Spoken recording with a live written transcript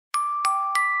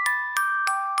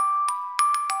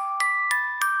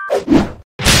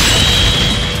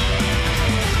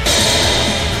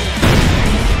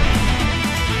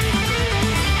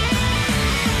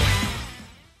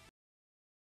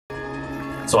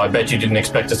So I bet you didn't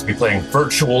expect us to be playing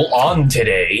Virtual On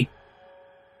today.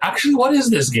 Actually, what is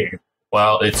this game?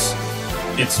 Well, it's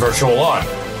Virtual On,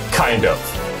 kind of.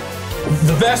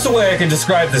 The best way I can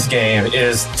describe this game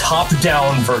is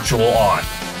top-down Virtual On.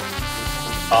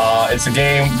 It's a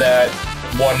game that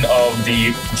one of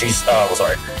the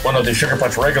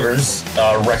SugarPunch regulars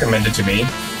recommended to me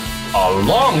a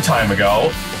long time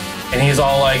ago, and he's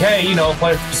all like, "Hey, you know,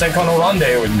 play Senko no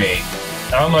Ronde with me."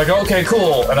 And I'm like, "Okay,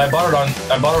 cool." And I bought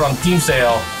it on Steam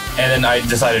sale, and then I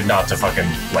decided not to fucking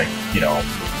play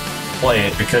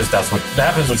it because that's what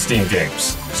happens with Steam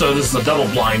games. So this is a double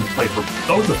blind play for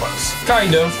both of us.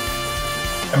 Kind of.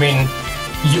 I mean,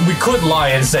 we could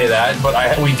lie and say that, but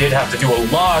we did have to do a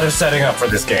lot of setting up for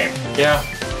this game. Yeah.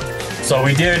 So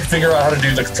we did figure out how to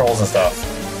do the controls and stuff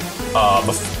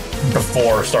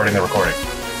before starting the recording.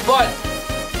 But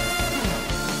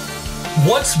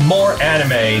what's more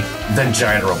anime than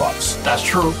giant robots? That's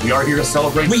true. We are here to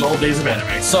celebrate 12 days of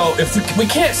anime. So if we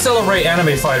can't celebrate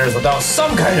anime fighters without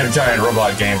some kind of giant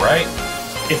robot game, right?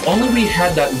 If only we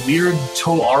had that weird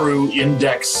Toaru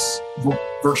Index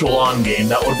Virtual On game,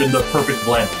 that would have been the perfect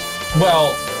blend.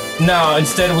 Well, no,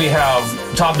 instead we have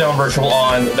top-down Virtual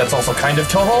On that's also kind of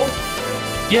Toho.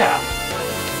 Yeah.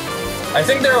 I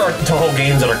think there are Toho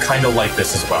games that are kind of like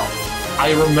this as well.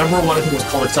 I remember one, I think it was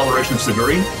called Acceleration of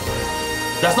Suguri.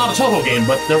 That's not a Toho game,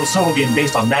 but there was a Toho game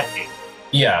based on that game.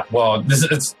 Yeah, well,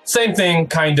 it's same thing,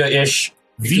 kinda-ish.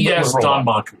 VS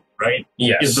Danmaku, right?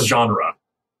 Yes. Is the genre.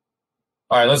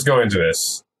 Alright, let's go into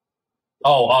this.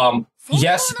 Oh,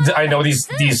 yes, I know these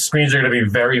screens are going to be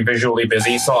very visually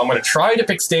busy, so I'm going to try to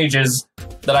pick stages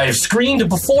that I have screened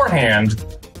beforehand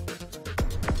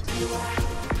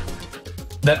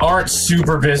that aren't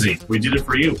super busy. We did it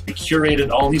for you. We curated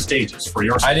all these stages for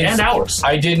yours and ours.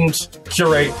 I didn't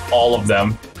curate all of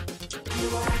them.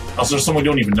 Also, there's some we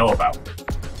don't even know about.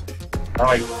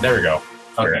 Alright, there we go.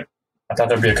 Okay. I thought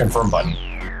there'd be a confirm button.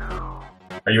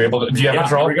 Are you able to? Do you have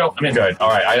control? Here we go. I'm in. Good.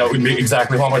 Alright, I know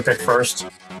exactly who I'm going to pick first.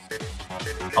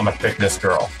 I'm going to pick this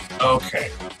girl. Okay.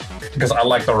 Because I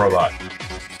like the robot.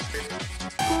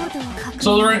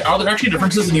 So are there actually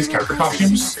differences in these character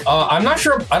costumes? I'm not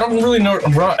sure. I don't really know.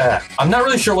 I'm not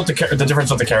really sure what the difference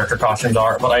of the character costumes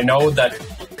are, but I know that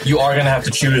you are going to have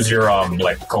to choose your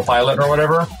co-pilot or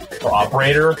whatever, or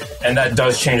operator, and that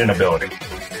does change an ability.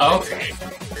 Okay.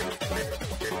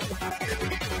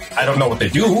 I don't know what they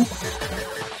do.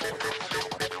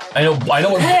 I know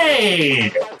what...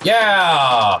 Hey!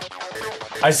 Yeah!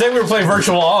 I said we were playing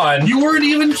Virtual On. You weren't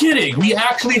even kidding. We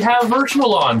actually have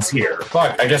Virtual Ons here.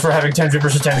 Fuck, I guess we're having tension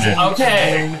versus tension.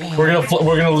 Okay. We're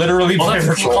gonna literally play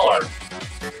Virtual On.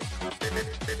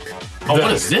 Oh,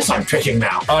 what is this I'm picking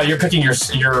now? You're picking your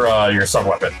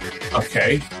sub-weapon.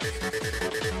 Okay.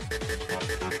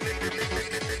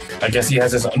 I guess he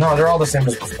has his... No, they're all the same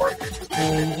as before.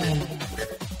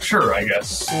 Sure, I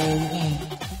guess.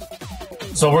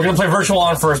 So we're gonna play Virtual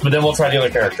On first, but then we'll try the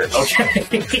other characters. Okay.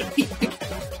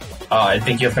 I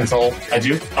think you have control. I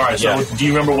do? Alright, so yeah. Do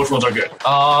you remember which ones are good?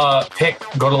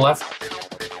 Go to left.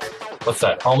 What's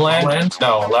that? Homeland? Homeland?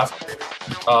 No, left.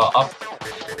 Up.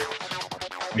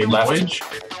 Left. Voyage?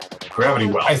 Gravity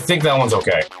Well. I think that one's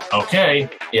okay. Okay.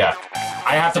 Yeah.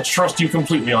 I have to trust you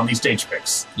completely on these stage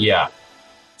picks. Yeah.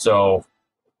 So...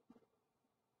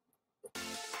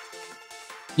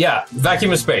 Yeah,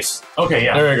 vacuum of space. Okay,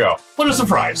 yeah. There we go. What a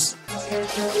surprise.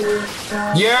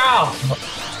 Yeah!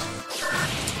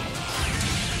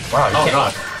 Wow, you can't...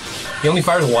 God. He only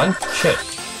fires one? Shit.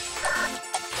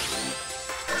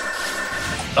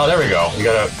 Oh, there we go. You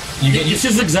gotta... It's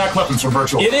his exact weapons from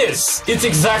Virtual On. It is! It's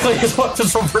exactly his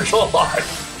weapons from Virtual On.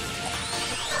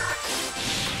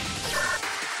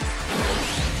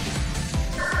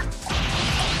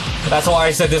 That's why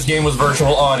I said this game was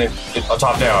Virtual On and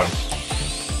top-down.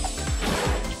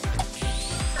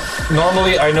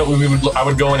 Normally, I know I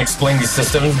would go and explain these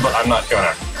systems, but I'm not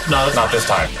gonna. No, that's not this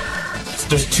time.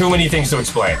 There's too many things to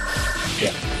explain.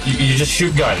 Yeah. You just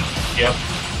shoot gun. Yep.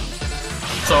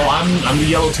 So I'm the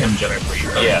yellow Tim Jedi for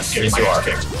you. Yes, you are.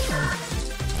 Kicked.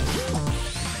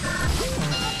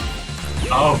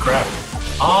 Oh crap!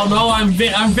 Oh no, I'm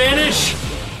Vanish.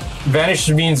 Vanish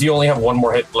means you only have one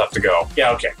more hit left to go.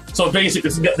 Yeah. Okay. So basically,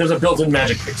 there's a built-in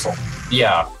magic pixel.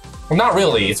 Yeah. Well, not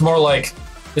really. It's more like.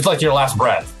 It's like your last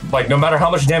breath. Like, no matter how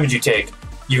much damage you take,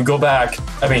 you go back.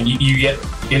 I mean,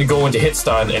 you go into hit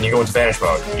stun and you go into vanish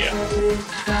mode. Yeah.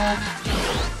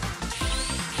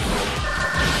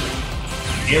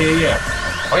 Yeah.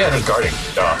 Oh yeah, there's guarding.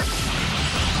 Duh.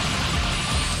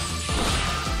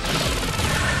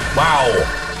 Wow.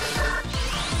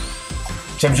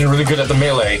 Temption really good at the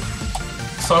melee.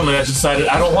 Suddenly I decided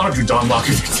I don't want to do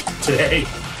Danmaku today.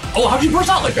 Oh, how'd you burst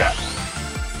out like that?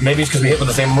 Maybe it's because we hit with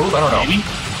the same move? I don't know. Maybe?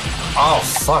 Oh,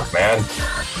 fuck, man. I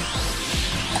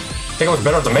think I was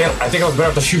better at the I think I was better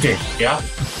at the shooting. Yeah?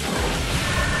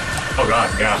 Oh god,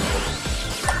 yeah.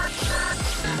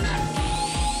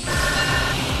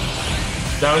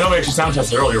 Now, I know we actually sound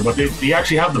tested earlier, but they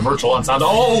actually have the virtual on sound.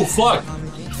 Oh, fuck!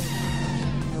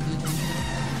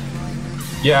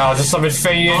 Yeah, I'll just summon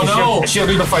Faye in. Oh, no! She'll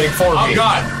do the fighting for me. Oh,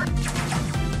 god!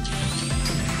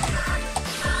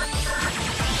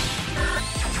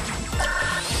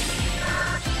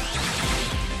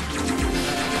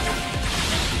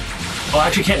 Oh, I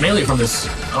actually can't melee from this.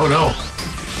 Oh, no.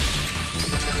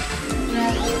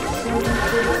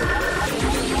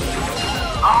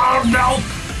 Oh, no!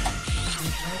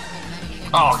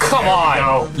 Oh, come on!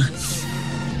 No.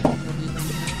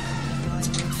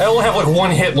 I only have like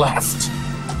one hit left.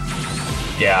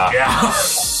 Yeah. Yeah.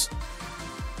 So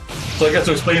I guess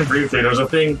to explain briefly, there's a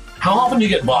thing. How often do you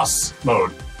get boss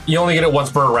mode? You only get it once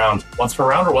per round. Once per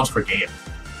round or once per game?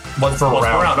 Once per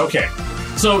round. Okay.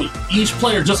 So each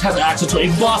player just has access to a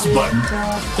boss button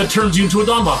that turns you into a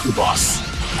Danmaku boss.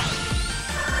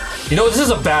 You know, this is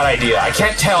a bad idea. I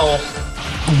can't tell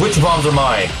which bombs are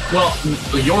mine. Well,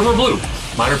 yours are blue.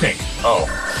 Mine are pink. Oh.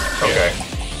 Okay.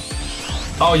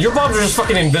 Oh, your bombs are just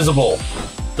fucking invisible.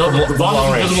 No, the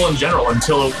bomb is invisible in general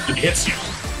until it hits you.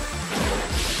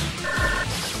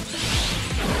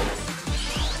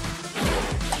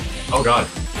 Oh god.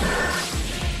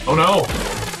 Oh no.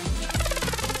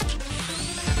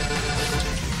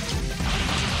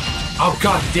 Oh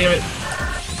god damn it.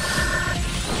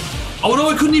 Oh no,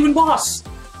 I couldn't even boss.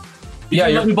 Yeah,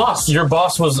 let me boss. Your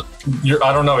boss was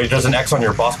I don't know, there's an X on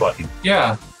your boss button.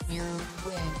 Yeah.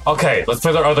 Okay, let's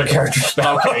play their other characters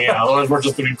now. Okay, yeah, otherwise we're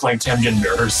just gonna be playing Temjin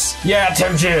mirrors. Yeah,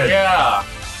 Temjin! Yeah.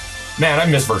 Man, I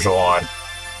miss Virtual On. Do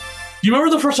you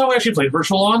remember the first time we actually played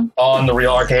Virtual On? On the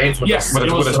real arcades? With Yes.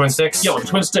 with the twin sticks? Yeah, with the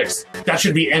twin sticks. That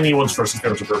should be anyone's first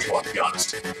experience with Virtual On, to be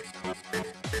honest.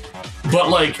 But,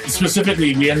 like,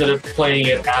 specifically, we ended up playing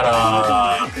it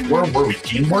at, where were we?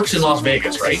 GameWorks in Las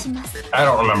Vegas, right? I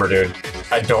don't remember, dude.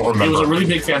 I don't remember. It was a really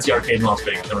big, fancy arcade in Las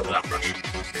Vegas. Never that much.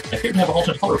 I think they have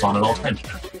alternate colors on at all times.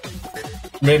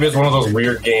 Maybe it's one of those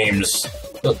weird games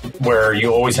where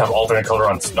you always have alternate color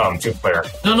on two-player.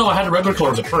 No, I had the regular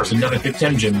colors at first, and then I picked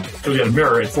Temjin because we had a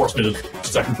mirror. It forced me to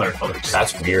second player colors.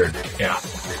 That's weird. Yeah.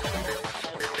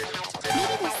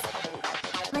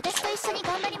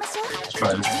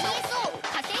 Try this.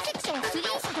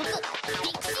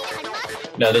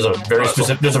 No, there's a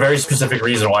very specific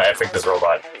reason why I picked this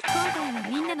robot.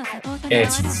 And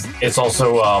it's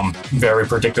also very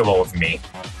predictable with me.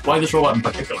 Why this robot in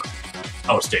particular?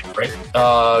 Oh, state, right?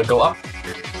 Go up.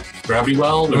 Gravity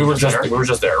well. We were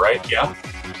just there, right? Yeah.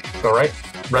 Go right.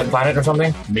 Red Planet or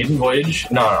something. Maiden Voyage.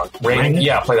 No. Ring.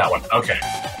 Yeah, play that one. Okay.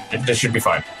 This should be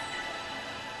fine.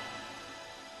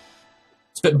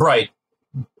 It's a bit bright,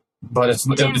 but it's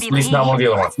at least not one of the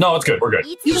other ones. No, it's good. We're good.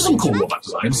 These are some cool robot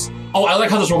designs. Oh, I like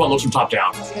how this robot looks from top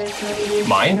down.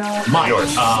 Mine?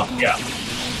 Yours. Yeah.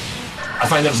 I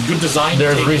find that's good design.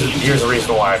 Here's a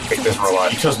reason why I picked this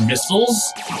robot. Because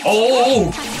missiles?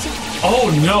 Oh! Oh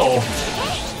no!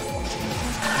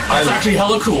 That's actually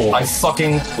hella cool. I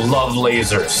fucking love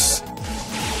lasers.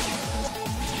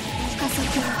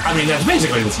 I mean, that's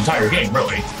basically this entire game,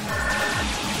 really.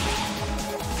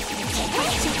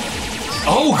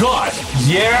 Oh god!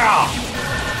 Yeah!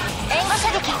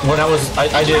 When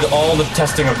I did all the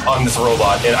testing on this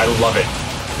robot, and I love it.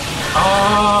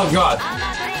 Oh god.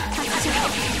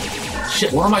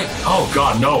 Shit, where am I? Oh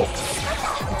god, no.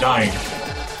 I'm dying.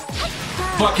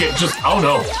 Fuck it, just, oh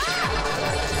no.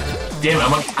 Damn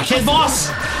it, I can't boss!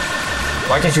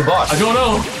 Why can't you boss? I don't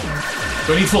know.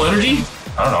 Do I need full energy?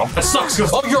 I don't know. That sucks.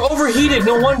 Oh, you're overheated,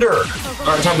 no wonder.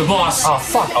 Alright, time to boss. Oh,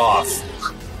 fuck off.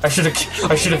 I should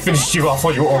have finished you off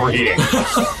while you were overheating.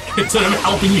 Instead of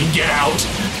helping me get out.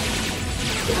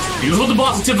 This is what the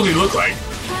bosses typically look like.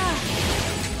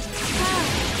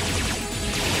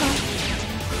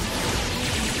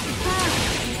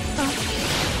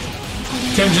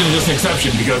 Temjin is just an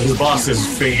exception because his boss is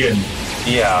Fei-In.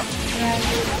 Yeah.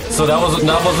 So that wasn't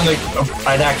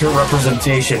an accurate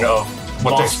representation of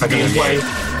what to expect in the game.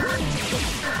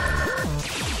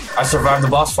 I survived the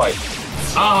boss fight.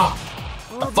 Ah!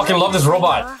 I fucking love this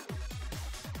robot.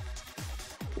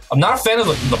 I'm not a fan of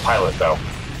the pilot, though.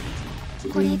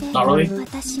 Not really?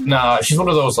 Nah, she's one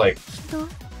of those, like...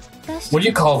 What do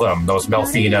you call them? Those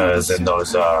Melfinas and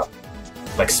those,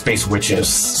 like, space witches.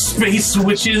 Space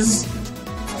witches?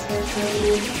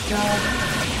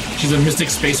 She's a mystic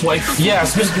space wife? Yeah,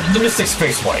 the mystic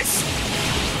space wife.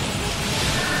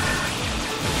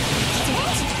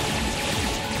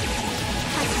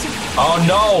 Oh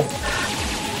no!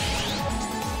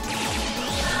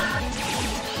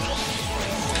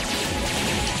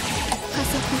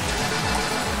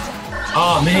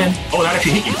 Oh man. Oh, that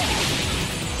actually hit you.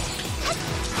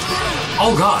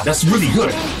 Oh god, that's really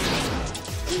good.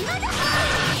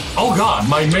 Oh god,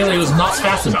 my melee was not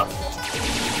fast enough.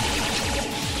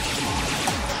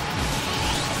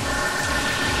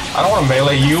 I don't want to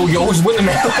melee you. You always win the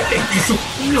melee.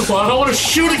 Well, I don't want to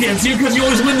shoot against you because you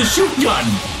always win the shoot gun.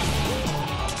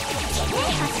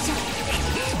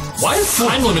 Why does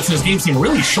time limits in this game seem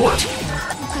really short?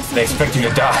 They expect you to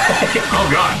die. Oh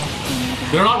god.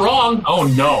 They're not wrong. Oh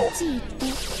no.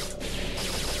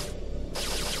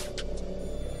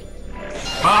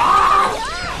 Ah!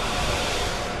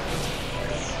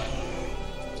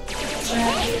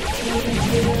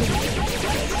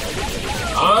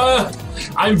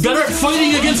 I'm better at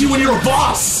fighting against you when you're a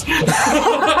boss.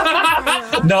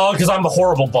 No, because I'm a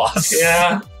horrible boss.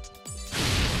 Yeah.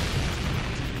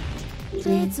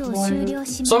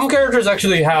 Some characters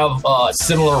actually have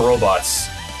similar robots.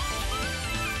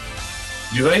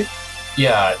 Do they?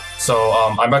 Yeah, so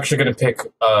I'm actually going to pick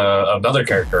another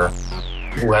character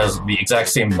who has the exact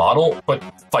same model, but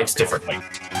fights differently.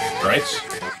 Right?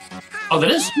 Oh, that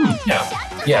is? Yeah.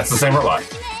 Yeah, it's the same robot.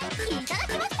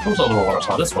 What's the other one I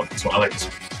saw? This one. This one. I like this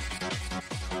one.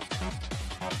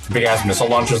 Big ass missile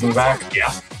launchers in the back.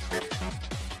 Yeah.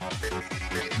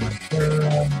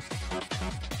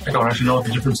 I don't actually know what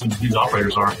the difference in these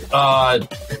operators are.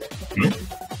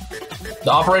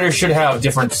 The operators should have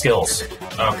different skills.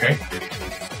 Okay.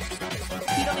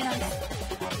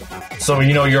 So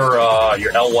you know your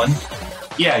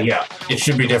L1? Yeah, yeah. It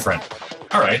should be different.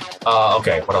 Alright.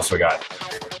 Okay, what else we got?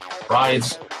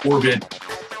 Rides, Orbit,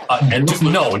 Endless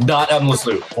Loop. No, not Endless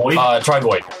Loop. Void? Try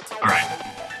Void. Alright.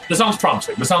 This sounds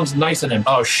promising. This sounds nice and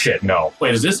Oh shit, no.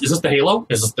 Wait, is this the Halo?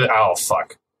 This is the oh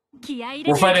fuck.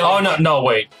 We're fighting Oh no,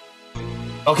 wait.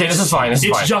 Okay, this is fine, this is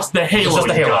fine. It's just the Halo, It's just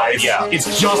the Halo, guys. yeah.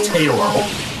 It's just Halo.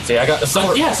 See, I got the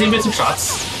silver. Yeah, same basic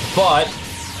shots. But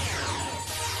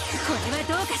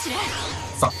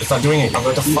it's not doing anything.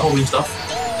 What the fuck? Holding stuff.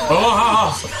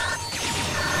 Oh!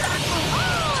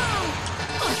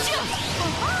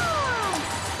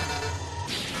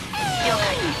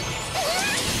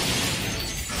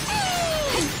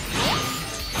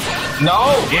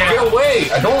 No! Yeah. Get away!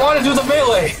 I don't want to do the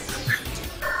melee!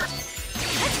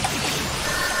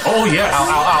 Oh, yes! Ow,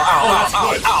 ow, ow, ow, that's ow,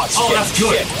 good. ow, Oh, shit, that's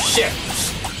good. Shit!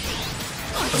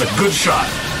 That's a good shot.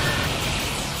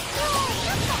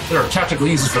 There are tactical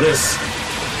uses for this.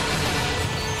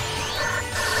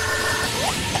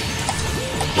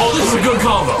 Oh, this is a good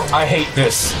combo! I hate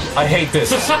this. I hate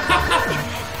this.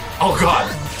 Oh god,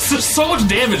 there's so much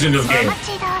damage in this game.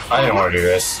 I didn't want to do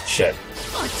this. Shit.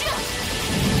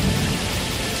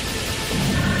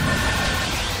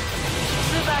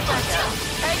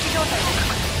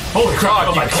 Holy crap,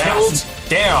 God, my you killed? fast.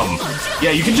 Damn.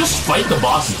 Yeah, you can just fight the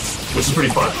bosses, which is pretty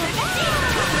fun.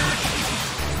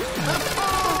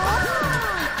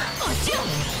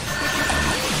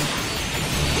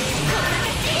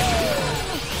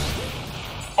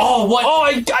 Oh, what? Oh,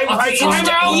 I timed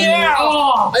out. Yeah.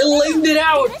 Oh. I laid it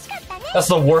out. That's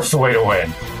the worst way to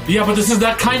win. Yeah, but this is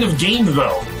that kind of game,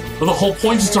 though. Where the whole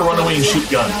point is to run away and shoot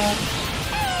guns.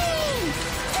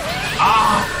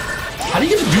 Ah! How do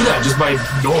you get to do that just by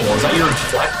normal? Is that your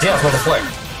deflect? Yeah, it's my deflect.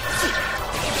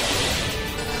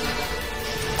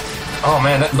 Oh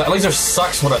man, that laser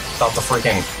sucks without the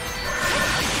freaking.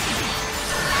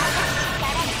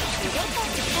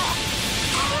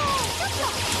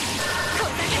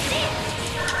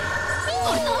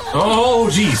 Oh,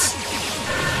 jeez.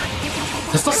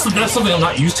 That's something I'm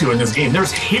not used to in this game.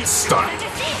 There's hit stun.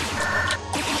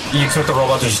 You expect the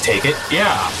robot to just take it?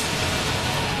 Yeah.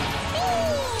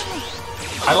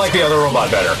 I like the other robot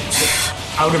better.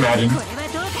 I would imagine.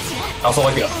 I also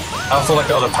like the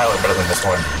other pilot better than this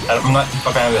one. I'm not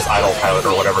a fan of this idle pilot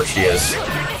or whatever she is.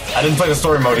 I didn't play the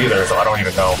story mode either, so I don't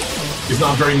even know. It's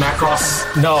not very Macross.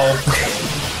 No.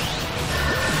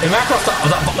 In Macross,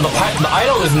 the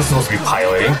idol isn't supposed to be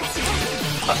piloting.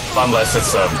 Unless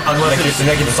it's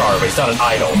Negibazar, but he's not an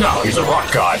idol. No, he's a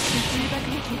rock god.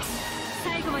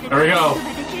 There we go.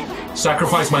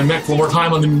 Sacrifice my mech one more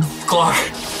time on the clock.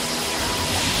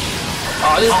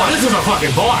 Oh, this is a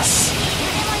fucking boss.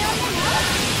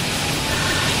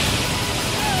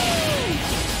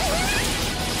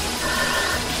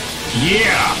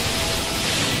 Yeah.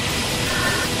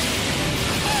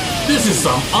 This is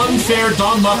some unfair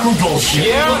Danmaku bullshit.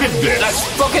 Yeah, look at this. That's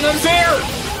fucking unfair.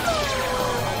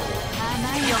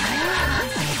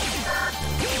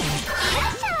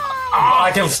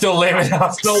 I can still lay it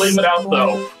out. Still leave it out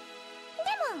though.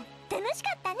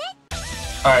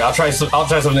 All right, I'll try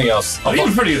something else. I think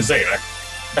it's pretty insane.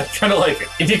 I kind of like it.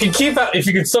 If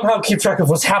you can somehow keep track of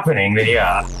what's happening, then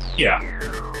yeah. Yeah.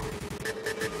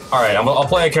 All right, I'll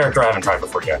play a character I haven't tried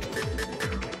before yet.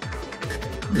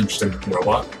 Interesting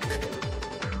robot.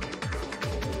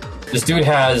 This dude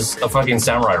has a fucking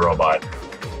samurai robot.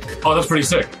 Oh, that's pretty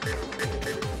sick.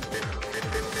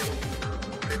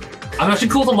 I'm actually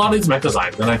cool with a lot of these mech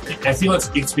designs, and I feel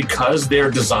it's because they're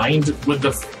designed with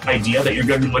the idea that you're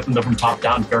going to be looking at them from top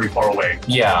down very far away.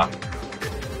 Yeah.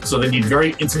 So they need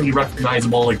very instantly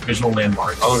recognizable, like, visual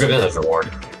landmarks. Oh, look at this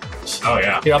Edgelord. Oh,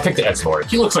 yeah. Yeah, I'll pick the Edgelord.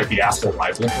 He looks like the asshole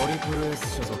rival.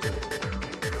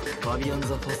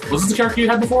 Was this the character you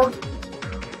had before?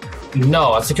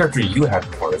 No, that's the character you had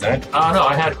before, isn't it? No,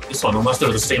 I had this one, unless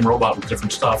they're the same robot with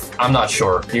different stuff. I'm not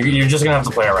sure. You're just gonna have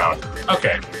to play around.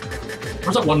 Okay.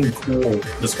 Where's that one cool...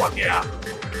 This one, yeah.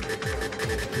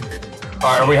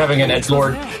 Alright, are we having an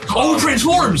Edgelord? Oh,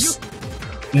 transforms!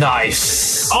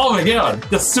 Nice! Oh my god,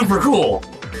 that's super cool!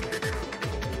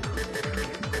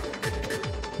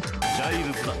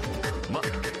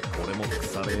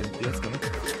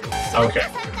 Okay.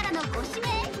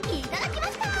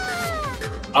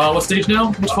 What stage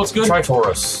now? What's good? Try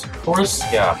Taurus. Taurus?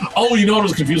 Yeah. Oh, you know what I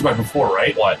was confused by before,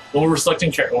 right? What? When we were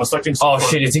selecting... Oh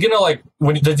shit, is he gonna like...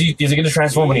 is he gonna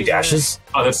transform when he dashes?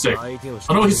 Oh, that's sick. Oh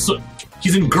no, he's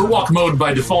in Gerwalk mode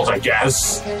by default, I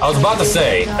guess. I was about to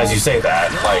say, as you say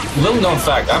that, like, little known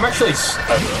fact, I'm actually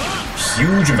a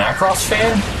huge Macross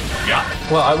fan. Yeah.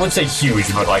 Well, I would say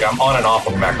huge, but like, I'm on and off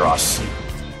of Macross.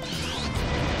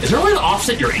 Is there a way to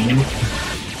offset your aim?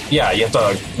 Yeah, you have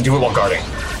to do it while guarding.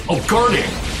 Oh, guarding!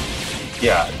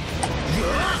 Yeah.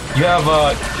 You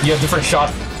have different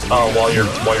shot while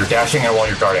you're dashing and while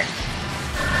you're guarding.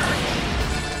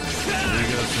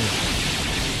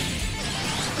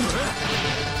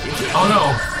 Oh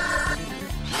no!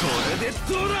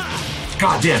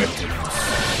 God damn it!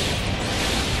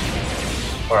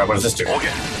 Alright, what does this do?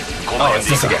 Oh, it's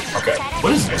this again. Okay.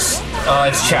 What is this?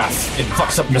 It's chaff. It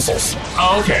fucks up missiles.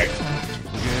 Oh, okay.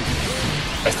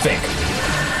 I think.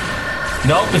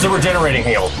 Nope, it's a regenerating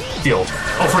field.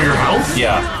 Oh, for your health?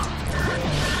 Yeah.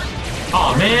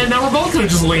 Oh man, now we're both gonna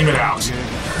just lame it out.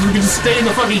 We can just stay in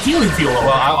the fucking healing field.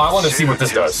 Well, I want to see what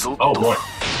this does. Oh boy.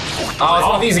 Oh, it's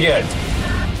one of these again.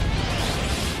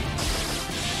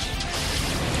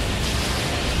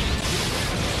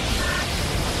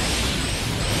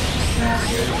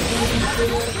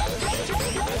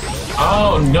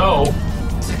 Oh no.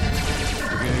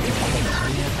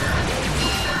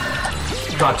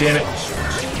 God damn it.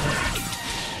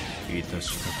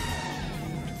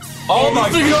 Oh my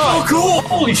god! So cool!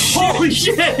 Holy shit! Holy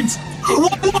shit!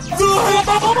 What the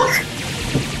hell?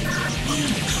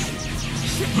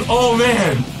 Oh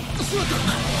man!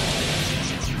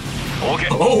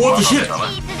 Oh, what the shit?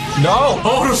 No!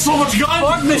 Oh, there's so much gun!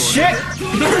 Fuck this shit!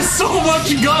 There's so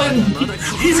much gun!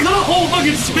 He's got a whole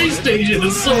fucking space station!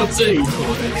 It's so insane!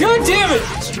 God damn it!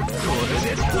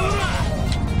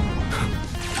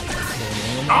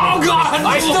 Oh god!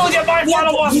 I still get my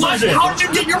final boss version! How'd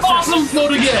you get your boss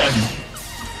mode again?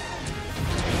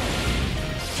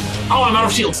 Oh, I'm out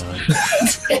of shields.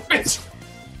 Damn it!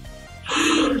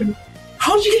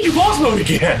 How'd you get your boss mode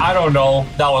again? I don't know.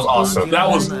 That was awesome. That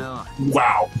was...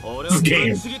 Wow. This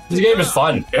game. This game is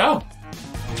fun. Yeah.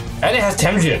 And it has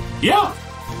Temjin. Yeah.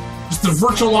 It's the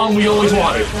virtual long we always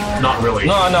wanted. Not really.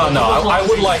 No. I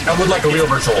would like a real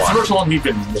virtual It's the on. virtual long we've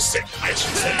been missing, I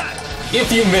should say. If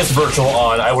you miss virtual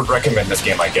on, I would recommend this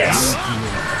game, I guess.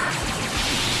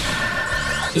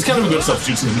 It's kind of a good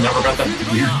substitute since we never got that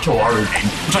weird Toaru game,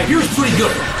 which I hear is pretty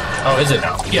good. Oh, is it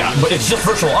now? Yeah. But it's just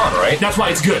virtual on, right? That's why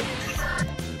it's good.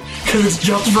 Because it's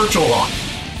just virtual on.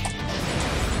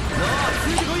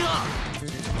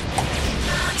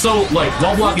 So, like,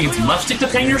 while blocking, it's left stick to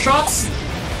ping your shots?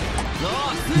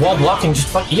 While blocking,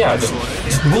 just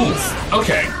move.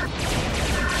 Okay.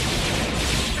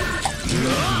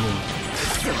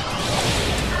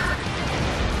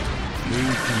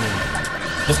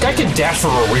 This guy can dash for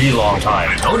a really long time.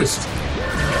 I noticed.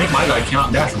 I think my guy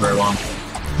cannot dash for very long.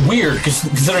 Weird,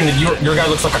 considering that your guy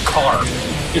looks like a car.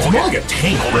 It's more like a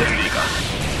tank already.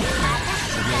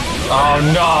 Oh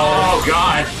no! Oh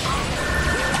god.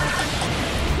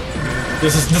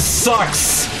 This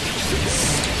sucks.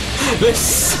 This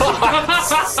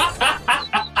sucks.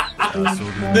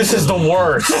 This is the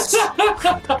worst.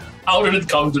 How did it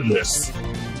come to this?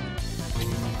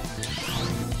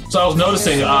 So I was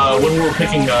noticing when we were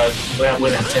picking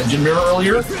when at Tenjin Mirror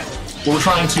earlier, we were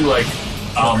trying to like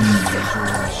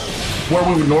where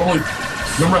we would normally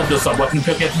remember this weapon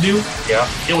pick you have to do? Yeah.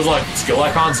 It was like skill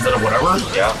icons instead of whatever.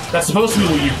 Yeah. That's supposed to be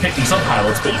when you're picking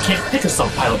subpilots, but you can't pick a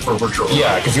subpilot for a virtual.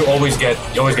 Yeah, because you always get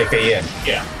Fei in.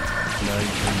 Yeah.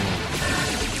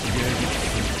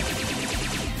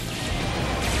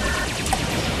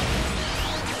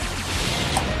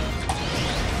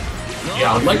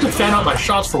 Yeah, I'd like to fan out my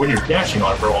shots for when you're dashing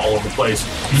on it, bro, all over the place.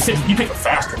 You pick it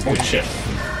faster. Holy shit.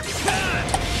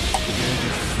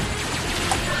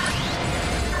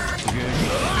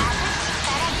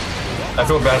 I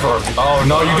feel bad for her. Oh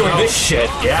no, you're doing this shit.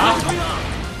 Yeah?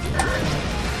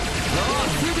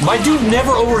 My dude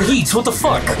never overheats. What the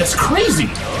fuck? That's crazy.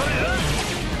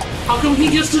 How come he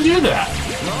gets to do that?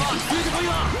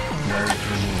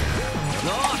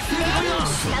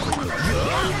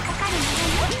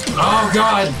 Oh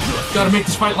god. Gotta make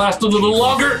this fight last a little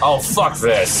longer. Oh, fuck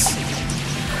this.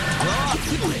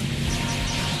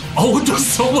 Oh, it does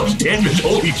so much damage.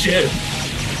 Holy shit.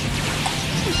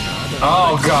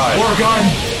 Oh god. More gun.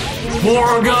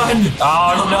 More gun.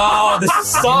 Oh no, this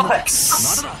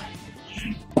sucks.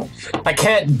 I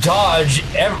can't dodge.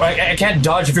 I can't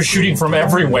dodge if you're shooting from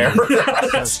everywhere.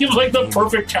 That seems like the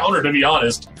perfect counter, to be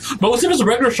honest. Most of his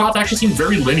regular shots actually seem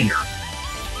very linear.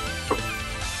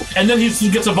 And then he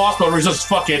gets a boss mode where he's just,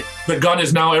 fuck it, the gun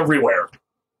is now everywhere.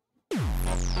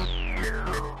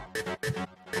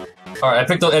 Alright, I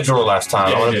picked the edge roller last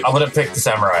time. Yeah, I'm gonna pick the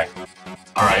samurai.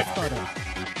 Alright.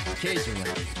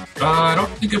 I don't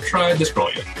think I've tried this girl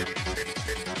yet.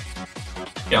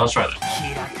 Yeah, let's try that.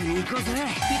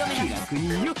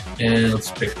 And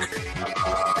let's pick...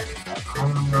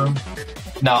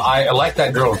 Now, I like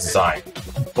that girl's design,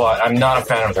 but I'm not a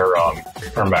fan of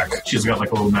her mech. She's got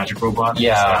like a little magic robot.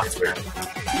 Yeah. That's weird.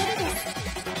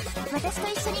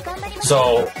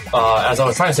 So, as I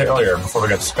was trying to say earlier, before we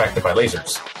got distracted by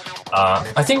lasers,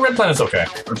 I think Red Planet's okay.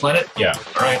 Red Planet? Yeah.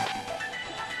 Alright.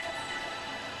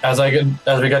 As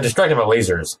we got distracted by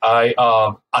lasers, I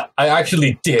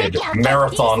actually did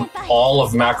marathon all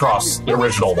of Macross, the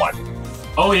original one.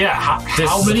 Oh yeah,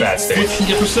 how many? 50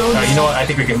 episodes? You know what? I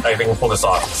think we'll pull this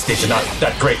off. This stage is not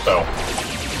that great though.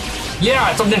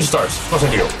 Yeah, it's on Ninja Stars. Of course I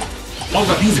do. Oh,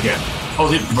 got these again. Oh,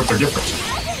 but they're different.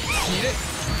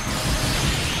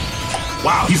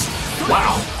 Wow,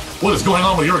 wow. What is going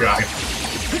on with your guy?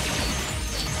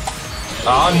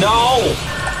 Oh no!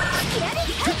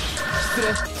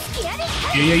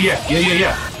 Yeah.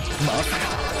 Yeah.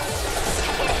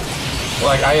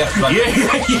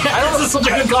 This is such a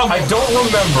good combo. I don't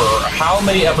remember how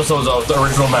many episodes of the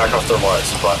original Macross there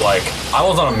was, but like, I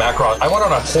was on a Macross. I went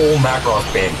on a whole Macross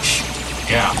binge.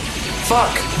 Yeah.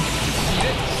 Fuck.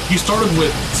 You started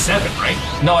with 7, right?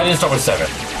 No, I didn't start with 7.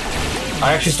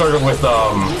 I actually started with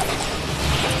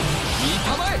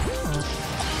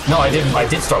No, I didn't. I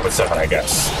did start with 7, I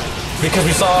guess, because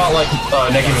we saw like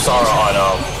Neki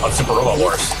Visara on Super Robot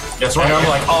Wars. That's right. And I'm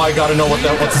like, oh, I gotta know what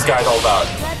this guy's all about.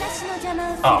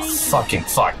 Oh, fucking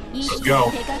fuck. Let's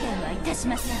go.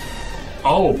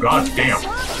 Oh, god damn.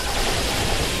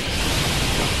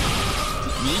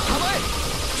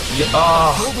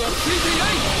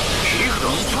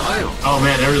 Oh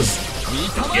man, there is...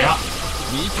 Yeah.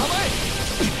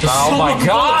 Oh my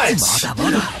god!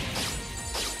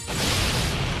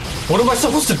 What am I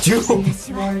supposed to do?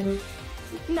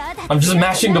 I'm just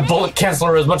mashing the bullet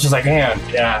canceller as much as I can.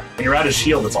 Yeah, and you're out of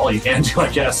shield, that's all you can do, I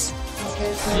guess.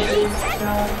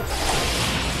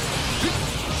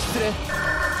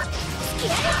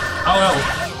 Oh no.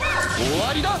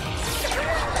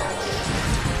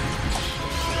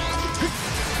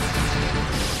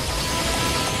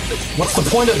 What's the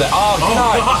point of that? Oh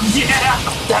god! Yeah!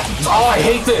 I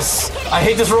hate this! I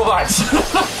hate this robot!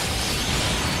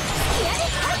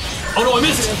 Oh no, I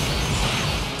missed!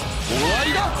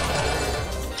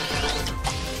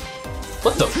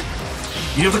 What the?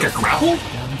 You have like a grapple?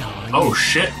 Oh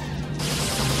shit.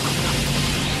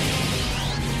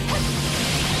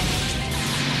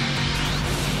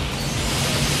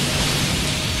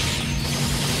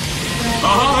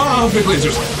 Big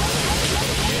lasers.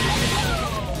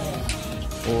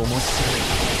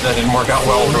 That didn't work out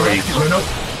well for me. Oh, no.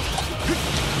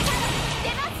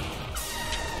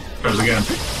 There's again.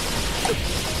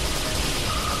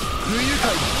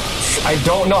 I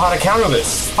don't know how to counter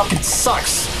this. Fucking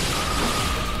sucks.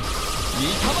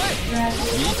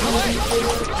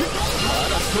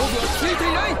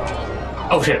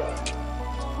 Oh shit.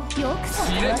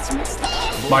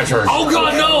 My turn. Oh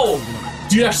god, no!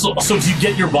 Do you actually, so do you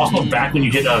get your boss mode back when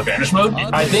you hit vanish mode?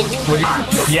 I think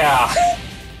yeah.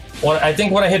 I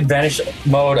think when I hit vanish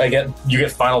mode, you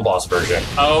get final boss version.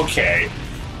 Okay.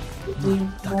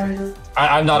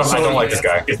 I'm not. I don't like this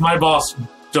guy. If my boss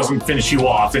doesn't finish you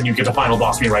off, then you get to final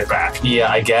boss me right back.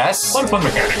 Yeah, I guess. Fun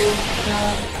mechanic.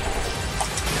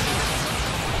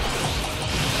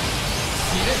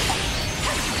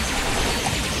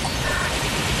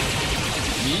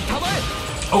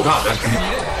 Oh god, that's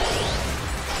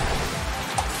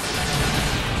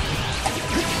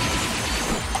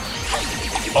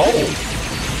Oh!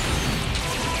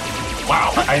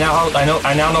 wow. I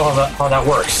now know how that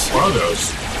works. What are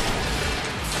those?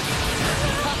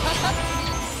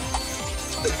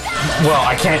 Well,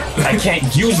 I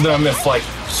can't use them if like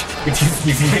if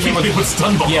you hit me with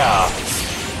stun ball. Yeah.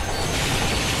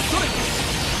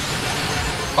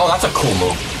 Oh, that's a cool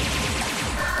move.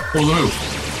 What was the move?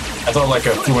 I thought like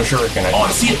a Kuma Shuriken. Oh,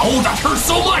 I see it. Oh, that hurts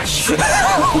so much!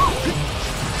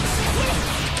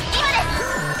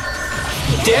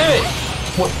 Damn it!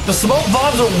 What, the smoke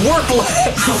bombs are worthless!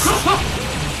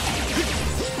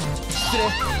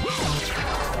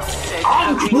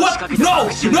 What? No!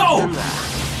 No!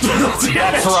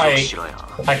 That's right.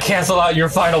 I cancel out your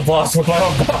final boss with my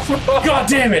own boss. God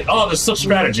damn it! Oh, there's such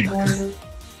strategy.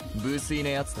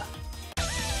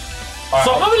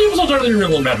 So how many episodes are there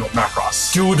in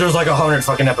Macross? Dude, there's like 100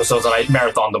 fucking episodes and I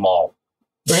marathoned them all.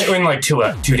 In like 2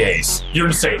 days. You're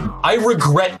insane. I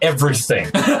regret everything.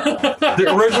 The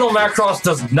original Macross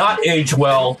does not age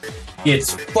well.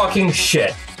 It's fucking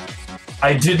shit.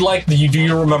 I did like the Do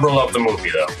You Remember Love the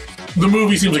movie though. The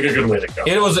movie seems like a good way to go.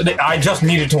 It was. I just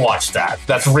needed to watch that.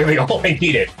 That's really all I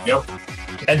needed. Yep.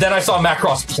 And then I saw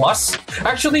Macross Plus.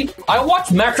 Actually, I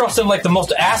watched Macross in like the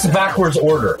most ass-backwards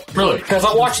order. Really? Because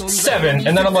I watched 7,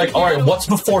 and then I'm like, alright, what's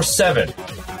before 7?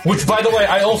 Which, by the way,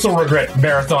 I also regret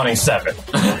marathoning 7.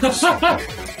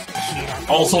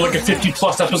 Also like a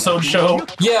 50-plus episode show?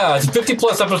 Yeah, it's a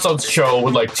 50-plus episodes show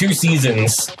with like 2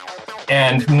 seasons,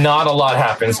 and not a lot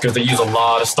happens because they use a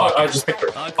lot of stock. I just picked her.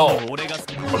 Oh,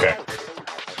 okay.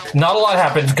 Not a lot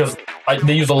happens because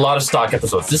they use a lot of stock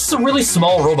episodes. This is a really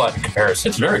small robot in comparison.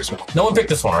 It's very small. No one picked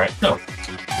this one, right? No.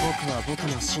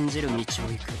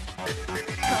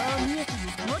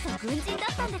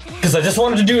 Because I just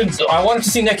wanted to do. I wanted to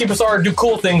see Neki Basara do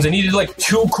cool things. I needed like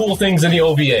 2 cool things in the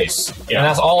OVAs, yeah. And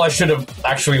that's all I should have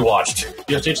actually watched.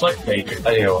 You have stage select? Yeah, you do.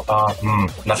 I do.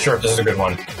 Not sure if this is a good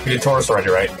one. We did Taurus already,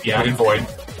 right? Yeah. We did Void.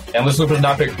 Endless Loop is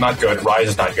not good. Rise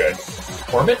is not good.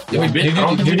 Orbit? Yeah, we did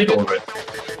Orbit.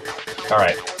 All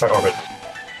right, try Orbit.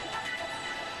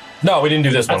 No, we didn't do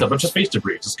this one. That's a bunch of space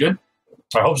debris. Is this good?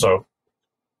 I hope so.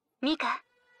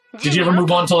 Did you ever move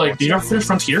on to like? Did you ever finish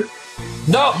Frontier?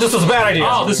 No, this was a bad idea.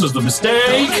 Oh, this was the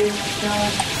mistake.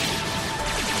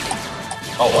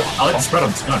 Oh, what? I like the spread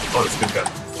on this gun. Oh, it's good gun.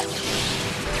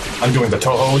 I'm doing the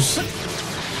Tohos.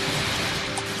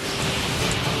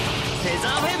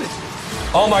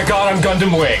 Oh my god, I'm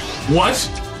Gundam Wing. What?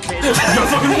 You got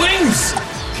fucking wings!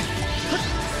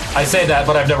 I say that,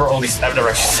 but I've never actually said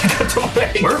Gundam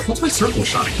Wing. What's my circle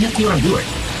shot? I can't see what I'm doing.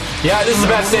 Yeah, this is a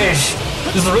bad stage.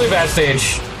 This is a really bad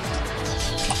stage.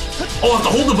 Oh, I have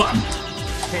to hold the button.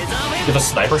 You have a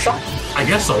sniper shot? I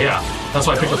guess so, yeah. That's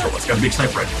why I picked this one. It's got a big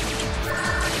sniper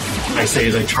rifle. I say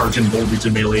as I charge in boldly to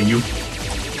melee you.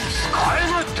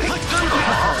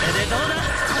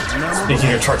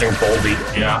 Thinking of charging boldly.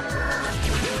 Yeah.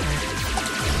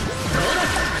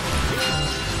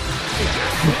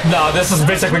 No, this is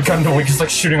basically Gundam Wing. It's like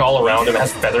shooting all around him. It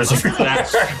has feathers everywhere.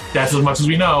 That's as much as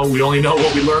we know. We only know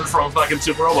what we learned from fucking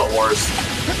Super Robot Wars.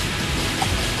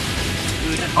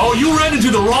 Oh, you ran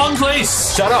into the wrong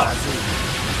place! Shut up!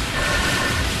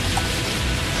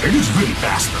 You're just really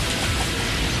fast, though.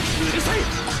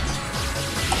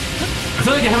 I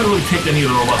feel like I haven't really picked any of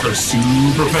the robots that are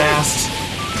super fast.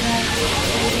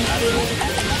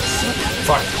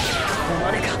 Fuck.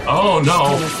 Oh,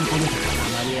 no.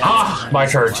 Ah, my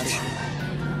turn.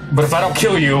 But if I don't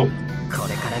kill you,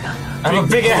 I have a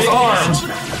big-ass arm!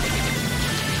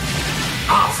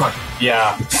 Ah, fuck.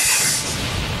 Yeah.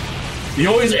 You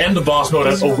always end the boss mode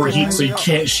at overheat, so you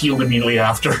can't shield immediately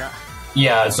after.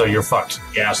 Yeah, so you're fucked.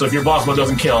 Yeah, so if your boss mode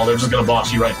doesn't kill, they're just gonna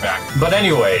boss you right back. But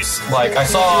anyways, like, I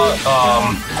saw, What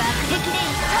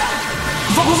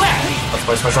the fuck was that? that's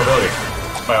my special ability.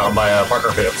 My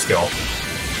partner fit-up skill.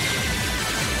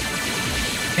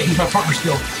 Hey, he's my partner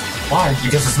skill. Why?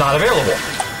 Because it's not available.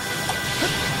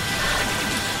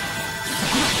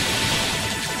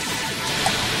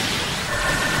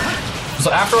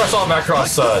 So after I saw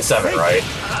Macross 7, right,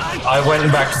 I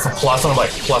went back to Plus, and I'm like,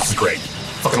 Plus is great.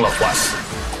 Fucking love Plus.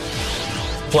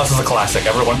 Plus is a classic.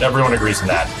 Everyone agrees on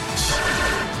that.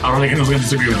 I don't think anyone's gonna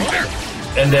disagree with me there.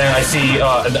 And then I see,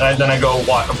 and then I go,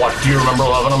 what? Do you remember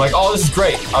 11? I'm like, oh, this is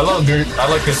great. I like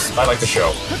this. I like the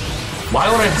show. Why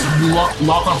would I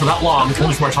lock on for that long? Tell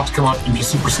me for my shot to come out and be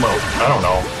super slow. I don't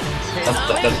know.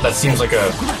 That seems like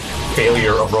a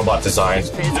failure of robot design.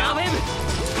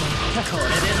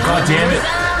 God damn it.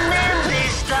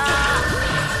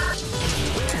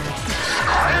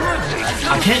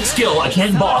 I can't skill, I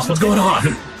can't boss. What's going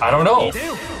on? I don't know.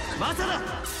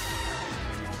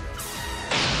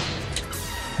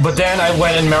 But then I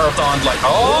went and marathoned like,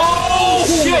 oh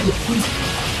shit!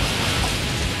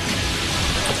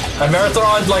 I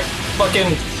marathoned like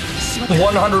fucking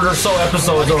 100 or so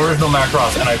episodes of original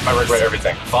Macross, and I regret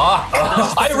everything. Fuck!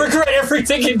 I regret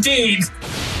everything indeed!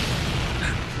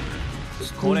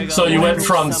 So you went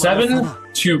from 7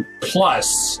 to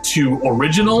plus to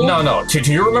original? No, to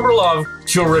You Remember Love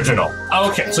to original.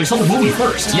 Okay, so you saw the movie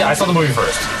first. Yeah, I saw the movie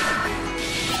first.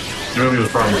 The movie was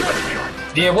probably a better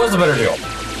deal. Yeah, it was a better deal.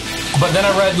 But then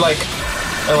I read like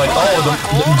oh, the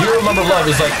Do You Remember Love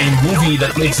is like a movie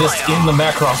that exists in the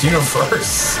Macross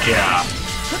universe. Yeah.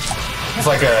 It's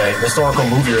like a historical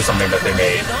movie or something that they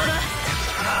made.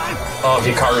 Oh,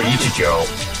 Hikaru Ichijo.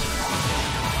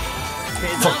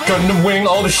 Fucking wing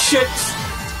all the shit!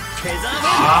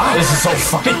 Ah, this is so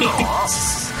funny!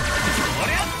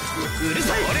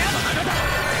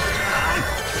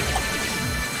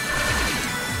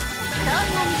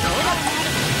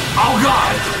 Oh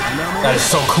god! That is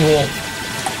so cool.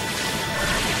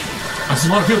 I just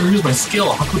want to be able to use my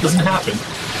skill. How come it doesn't happen?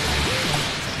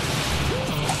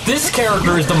 This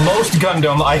character is the most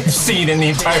Gundam I've seen in the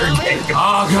entire game.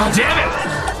 Oh god damn it!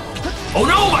 Oh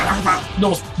no!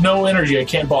 No energy. I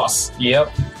can't boss.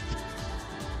 Yep.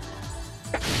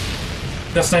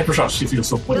 That sniper shot she feels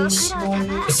so pointless.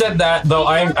 Said that though,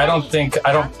 I don't think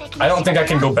I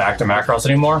can go back to Macross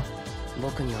anymore.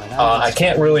 I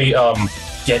can't really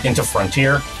get into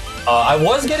Frontier. I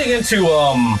was getting into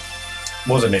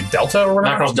what was it, Delta or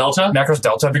whatever? Macross Delta? Macross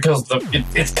Delta because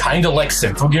it's kind of like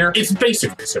Symphogear. It's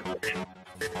basically Symphogear.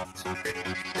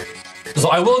 So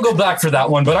I will go back for that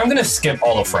one, but I'm gonna skip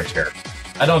all of Frontier.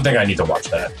 I don't think I need to watch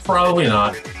that. Probably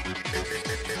not.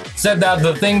 Said that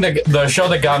the show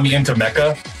that got me into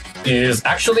Mecha is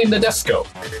actually Nadesco.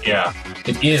 Yeah.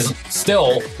 It is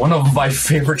still one of my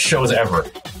favorite shows ever.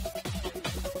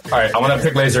 Alright, I'm gonna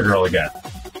pick Laser Girl again.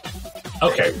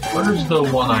 Okay, where's the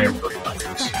one I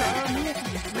recognize?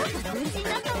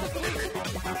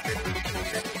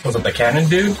 Was it the cannon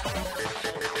dude?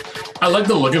 I like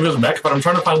the look of his mech, but I'm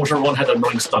trying to find whichever one had the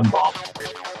annoying stun bomb.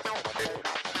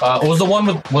 What was the one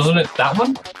with... Wasn't it that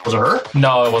one? Was it her?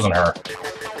 No, it wasn't her.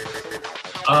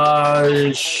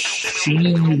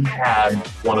 She had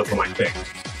one of them, I think.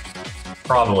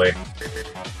 Probably.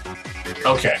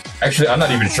 Okay. Actually, I'm not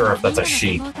even sure if that's a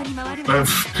she.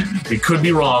 We could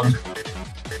be wrong.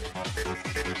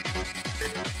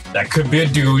 That could be a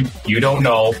dude. You don't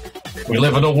know. We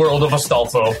live in a world of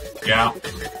Astolfo. Yeah.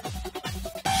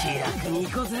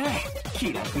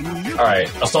 Alright.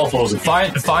 Astolfo is a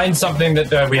Find something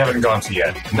that we haven't gone to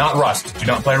yet. Not Rust. Do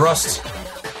not play Rust.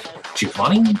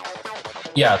 Giovanni?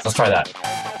 Yeah, let's try that.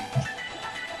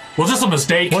 Was this a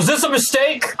mistake? Was this a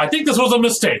mistake? I think this was a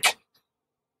mistake.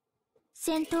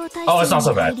 Oh, it's not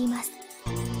so bad.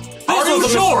 Are you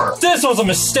sure? This was a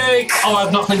mistake! Oh,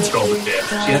 I've not played Skull with it.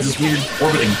 She has this weird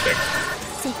orbiting thing.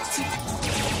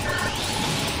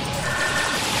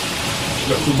 She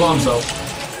got 2 bombs, though.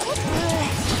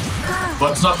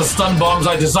 But it's not the stun bombs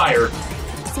I desire.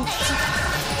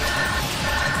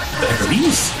 The heck are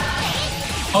these?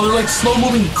 Oh, they're like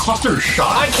slow-moving cluster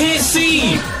shots. I can't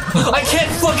see! I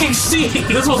can't fucking see!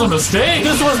 This was a mistake!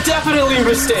 This was definitely a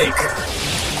mistake!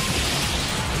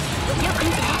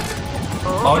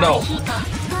 Oh no.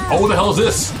 Oh, what the hell is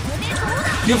this?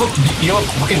 You have a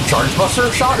fucking charge buster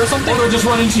shot or something? Or do I just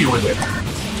run into you with it?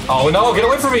 Oh no, get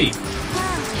away from me!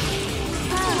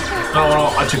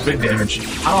 Oh, I took big damage.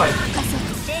 How do I...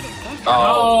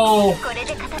 Oh.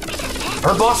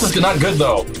 Her boss is not good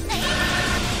though.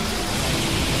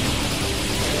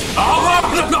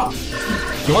 Oh, no!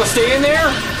 You want to stay in there?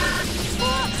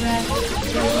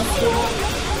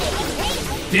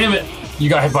 Damn it. You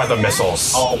got hit by the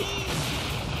missiles. Oh.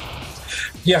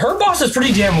 Yeah, her boss is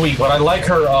pretty damn weak, but I like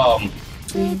her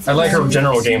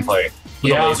general gameplay. With the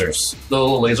lasers. The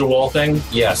little laser wall thing?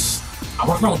 Yes. I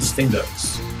wonder what this thing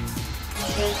does.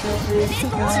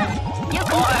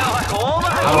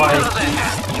 How do I...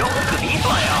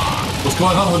 What's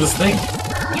going on with this thing?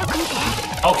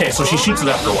 Okay, so she shoots it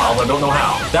after a while, but I don't know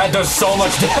how. That does so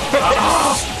much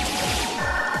damage!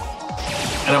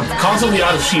 And I'm constantly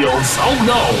out of shields. Oh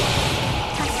no!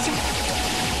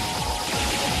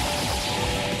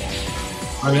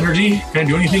 I have energy. Can't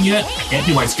do anything yet. Can't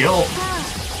do my skill.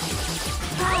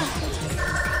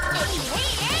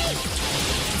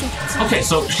 Okay,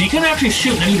 so she can actually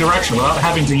shoot in any direction without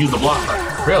having to use the block.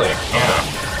 Really? Yeah.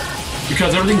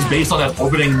 because everything's based on that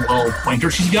orbiting little pointer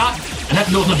she's got, and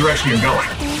that knows the direction you're going.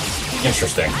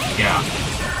 Interesting. Yeah.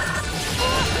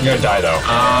 You're gonna die though.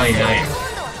 Yeah.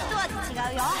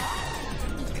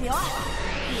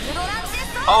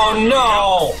 Oh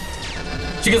no!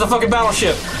 She gets a fucking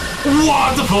battleship.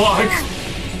 What the fuck?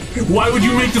 Why would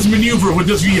you make this maneuver with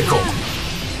this vehicle?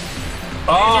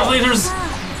 Oh, Lasers!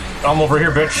 I'm over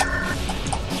here, bitch.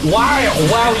 Wow,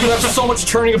 wow, you have so much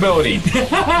turning ability.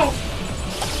 Yeah.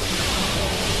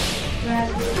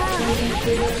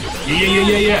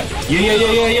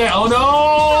 Oh no!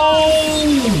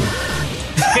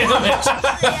 Damn it.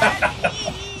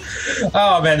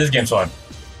 Oh man, this game's fun.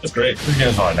 That's great. This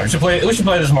game's fun. We should play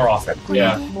this more often.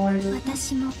 Yeah.